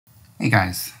Hey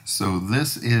guys, so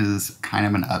this is kind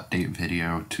of an update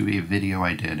video to a video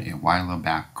I did a while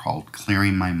back called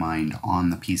Clearing My Mind on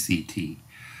the PCT.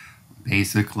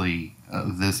 Basically,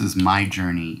 this is my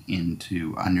journey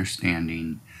into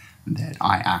understanding that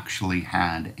I actually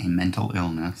had a mental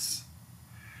illness.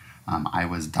 I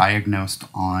was diagnosed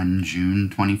on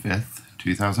June 25th,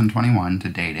 2021 to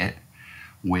date it,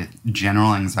 with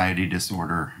general anxiety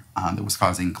disorder that was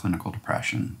causing clinical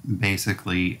depression.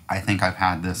 Basically, I think I've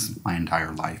had this my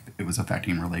entire life. It was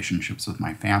affecting relationships with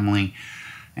my family.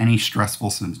 Any stressful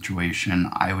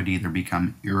situation, I would either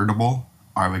become irritable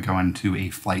or I would go into a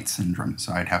flight syndrome.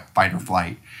 So I'd have fight or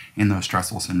flight in those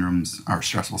stressful syndromes or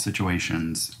stressful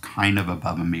situations, kind of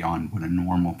above and beyond what a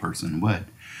normal person would.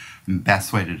 The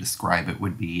best way to describe it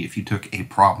would be if you took a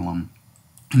problem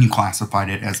and you classified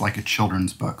it as like a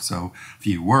children's book. So a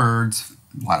few words,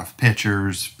 a lot of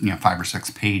pictures, 5 or 6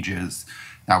 pages.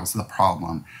 That was the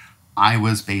problem. I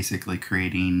was basically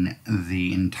creating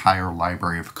the entire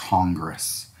Library of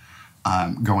Congress,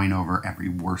 going over every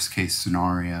worst case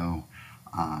scenario,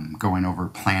 going over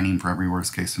planning for every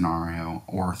worst case scenario,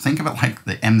 or think of it like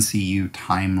the MCU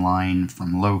timeline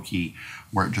from Loki,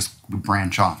 where it just would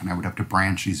branch off and I would have to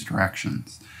branch these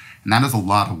directions. And that is a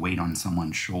lot of weight on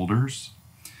someone's shoulders.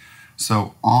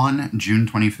 So on June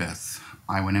 25th,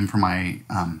 I went in for my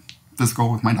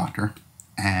physical with my doctor,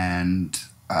 and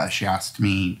she asked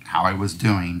me how I was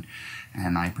doing,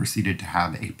 and I proceeded to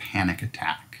have a panic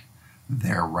attack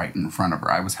there right in front of her.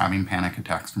 I was having panic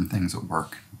attacks from things at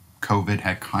work. COVID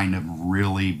had kind of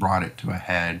really brought it to a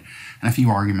head, and a few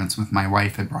arguments with my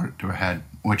wife had brought it to a head,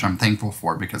 which I'm thankful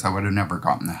for because I would have never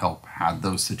gotten the help had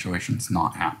those situations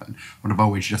not happened. I would have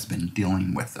always just been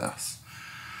dealing with this.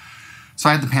 So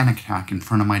I had the panic attack in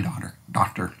front of my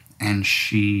doctor, and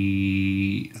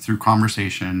she, through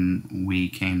conversation, we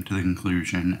came to the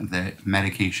conclusion that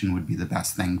medication would be the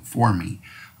best thing for me.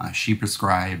 She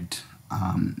prescribed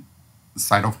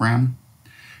Citalopram,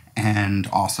 and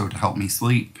also to help me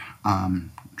sleep,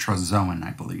 trazodone,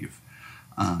 I believe.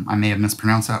 I may have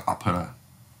mispronounced that. I'll put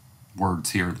words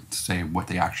here to say what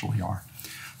they actually are.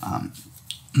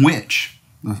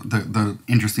 The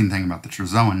interesting thing about the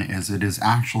trazodone is it is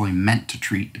actually meant to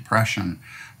treat depression,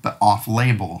 but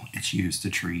off-label it's used to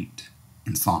treat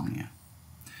insomnia.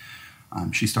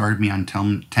 She started me on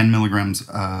 10 milligrams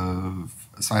of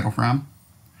Citalopram.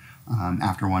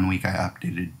 After 1 week, I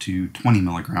updated to 20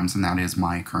 milligrams, and that is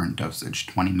my current dosage,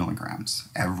 20 milligrams.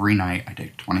 Every night, I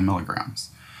take 20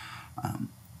 milligrams.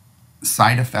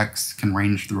 Side effects can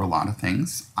range through a lot of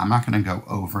things. I'm not going to go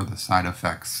over the side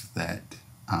effects that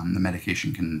the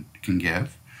medication can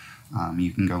give.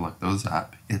 You can go look those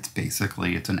up. It's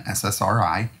an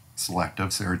SSRI, selective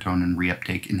serotonin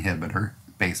reuptake inhibitor.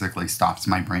 Basically stops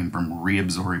my brain from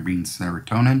reabsorbing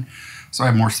serotonin, so I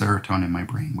have more serotonin in my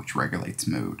brain, which regulates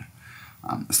mood.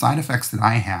 The side effects that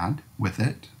I had with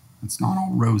it, it's not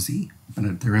all rosy,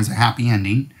 but there is a happy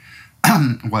ending,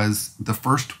 was the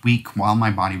first week while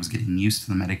my body was getting used to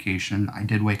the medication, I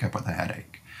did wake up with a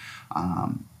headache.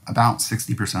 About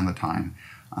 60% of the time.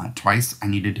 Twice I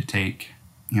needed to take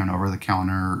an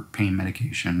over-the-counter pain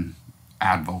medication,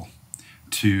 Advil,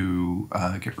 to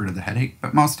get rid of the headache,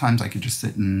 but most times I could just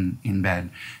sit in bed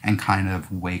and kind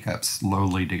of wake up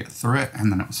slowly to get through it,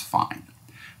 and then it was fine.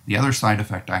 The other side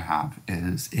effect I have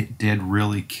is it did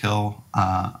really kill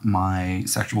my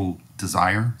sexual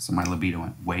desire, so my libido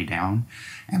went way down,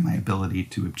 and my ability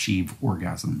to achieve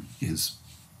orgasm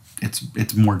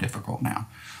it's more difficult now.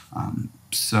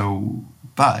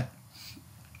 But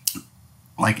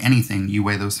like anything, you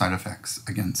weigh those side effects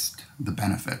against the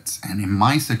benefits. And in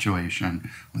my situation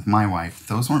with my wife,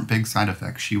 those weren't big side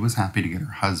effects. She was happy to get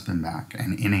her husband back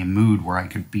and in a mood where I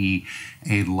could be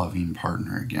a loving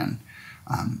partner again.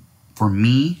 For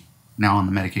me, now on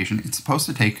the medication, it's supposed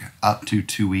to take up to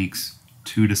 2 weeks,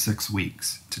 2 to 6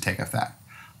 weeks to take effect.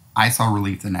 I saw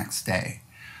relief the next day.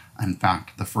 In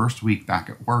fact, the first week back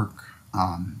at work,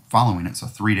 following it, so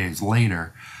 3 days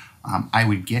later, I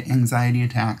would get anxiety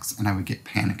attacks and I would get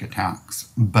panic attacks,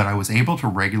 but I was able to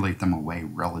regulate them away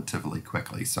relatively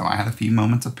quickly. So I had a few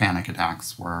moments of panic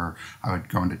attacks where I would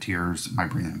go into tears, my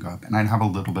breathing would go up, and I'd have a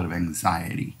little bit of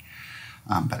anxiety.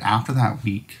 But after that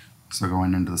week, so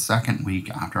going into the second week,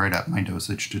 after I'd upped my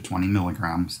dosage to 20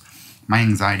 milligrams, my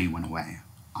anxiety went away.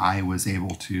 I was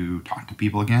able to talk to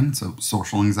people again, so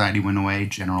social anxiety went away,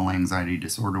 general anxiety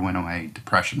disorder went away,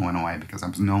 depression went away, because I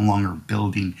was no longer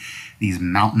building these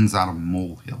mountains out of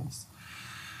molehills.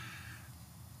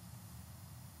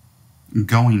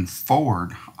 Going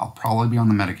forward, I'll probably be on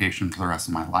the medication for the rest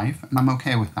of my life, and I'm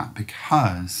okay with that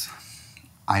because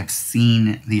I've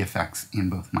seen the effects in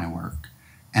both my work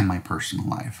and my personal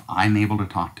life. I'm able to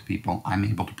talk to people. I'm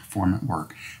able to perform at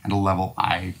work at a level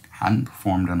I hadn't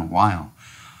performed in a while.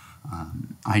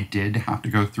 I did have to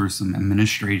go through some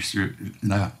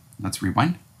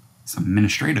some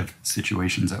administrative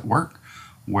situations at work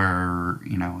where,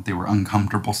 you know, they were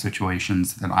uncomfortable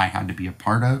situations that I had to be a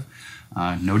part of.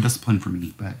 No discipline for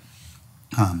me, but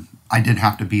I did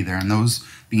have to be there. And those,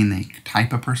 being the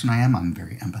type of person I am, I'm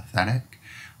very empathetic.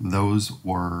 Those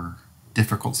were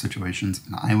difficult situations,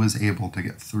 and I was able to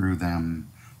get through them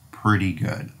pretty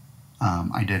good.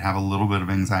 I did have a little bit of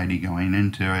anxiety going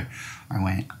into it.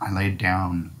 I laid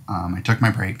down, I took my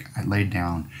break, I laid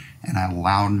down, and I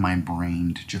allowed my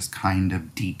brain to just kind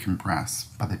of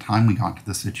decompress. By the time we got to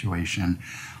the situation,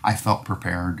 I felt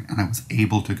prepared, and I was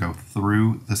able to go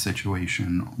through the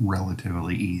situation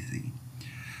relatively easy.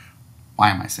 Why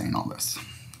am I saying all this?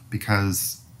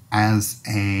 Because as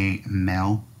a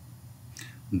male,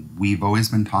 we've always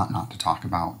been taught not to talk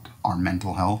about our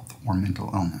mental health or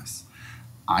mental illness.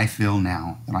 I feel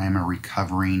now that I am a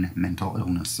recovering mental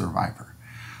illness survivor.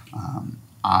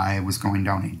 I was going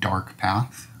down a dark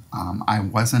path. I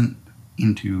wasn't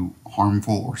into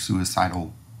harmful or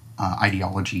suicidal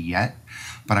ideology yet,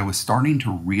 but I was starting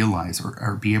to realize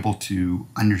or be able to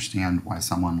understand why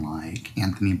someone like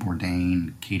Anthony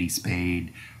Bourdain, Kate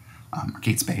Spade,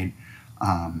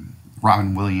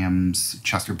 Robin Williams,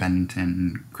 Chester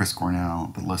Bennington, Chris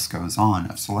Cornell, the list goes on,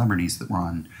 of celebrities that were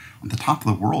on the top of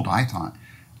the world, I thought,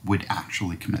 would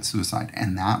actually commit suicide.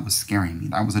 And that was scaring me.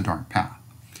 That was a dark path.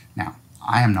 Now,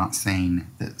 I am not saying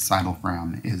that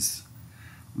citalopram is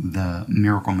the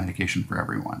miracle medication for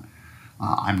everyone.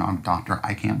 I'm not a doctor.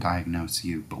 I can't diagnose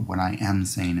you. But what I am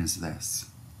saying is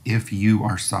this. If you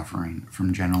are suffering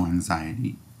from general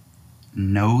anxiety,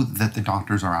 know that the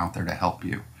doctors are out there to help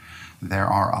you. There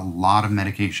are a lot of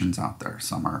medications out there.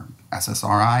 Some are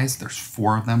SSRIs. There's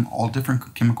 4 of them, all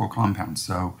different chemical compounds.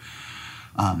 So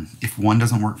if one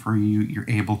doesn't work for you, you're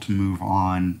able to move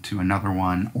on to another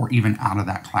one or even out of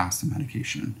that class of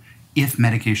medication. If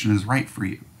medication is right for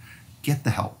you, get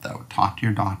the help though. Talk to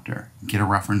your doctor. Get a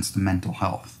reference to mental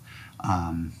health.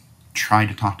 Try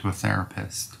to talk to a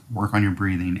therapist. Work on your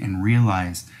breathing and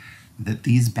realize that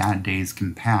these bad days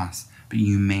can pass, but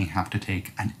you may have to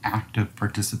take an active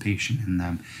participation in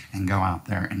them and go out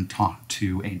there and talk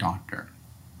to a doctor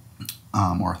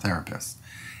or a therapist.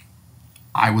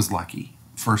 I was lucky.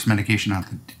 First medication out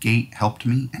the gate helped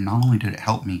me, and not only did it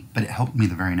help me, but it helped me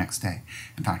the very next day.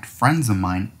 In fact, friends of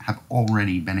mine have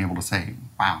already been able to say,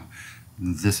 wow,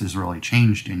 this has really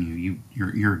changed in you.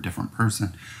 You're a different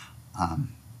person.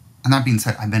 And that being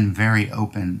said, I've been very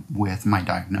open with my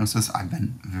diagnosis. I've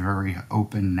been very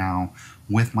open now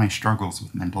with my struggles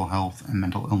with mental health and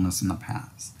mental illness in the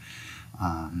past.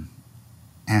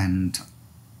 And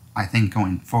I think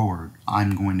going forward,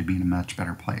 I'm going to be in a much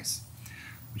better place.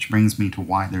 Which brings me to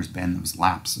why there's been those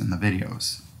laps in the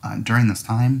videos. During this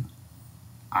time,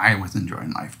 I was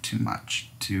enjoying life too much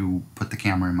to put the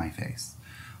camera in my face.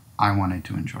 I wanted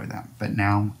to enjoy that. But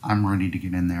now I'm ready to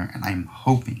get in there, and I'm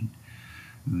hoping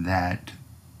that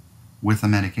with the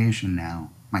medication now,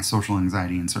 my social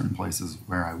anxiety in certain places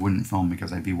where I wouldn't film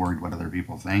because I'd be worried what other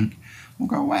people think will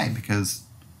go away, because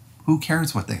who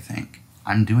cares what they think?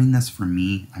 I'm doing this for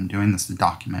me. I'm doing this to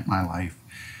document my life.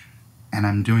 And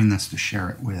I'm doing this to share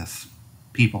it with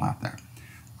people out there.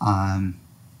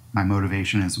 My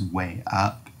motivation is way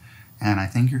up. And I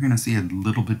think you're going to see a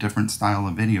little bit different style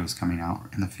of videos coming out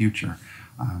in the future.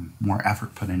 More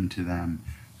effort put into them.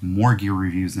 More gear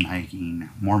reviews and hiking.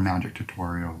 More magic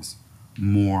tutorials.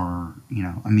 More,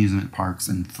 amusement parks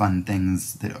and fun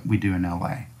things that we do in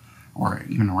LA. Or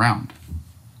even around.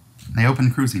 They open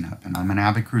cruising up. And I'm an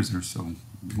avid cruiser, so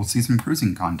we'll see some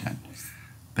cruising content.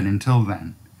 But until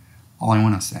then, all I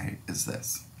want to say is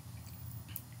this.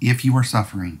 If you are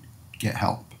suffering, get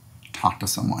help. Talk to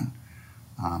someone.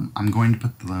 I'm going to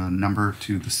put the number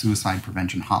to the suicide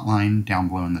prevention hotline down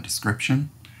below in the description.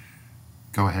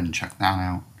 Go ahead and check that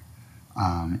out.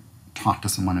 Talk to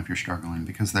someone if you're struggling,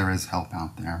 because there is help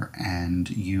out there and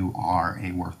you are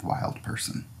a worthwhile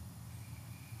person.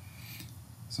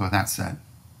 So with that said,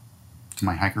 to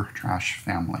my Hiker Trash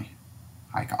family,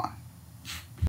 hike on.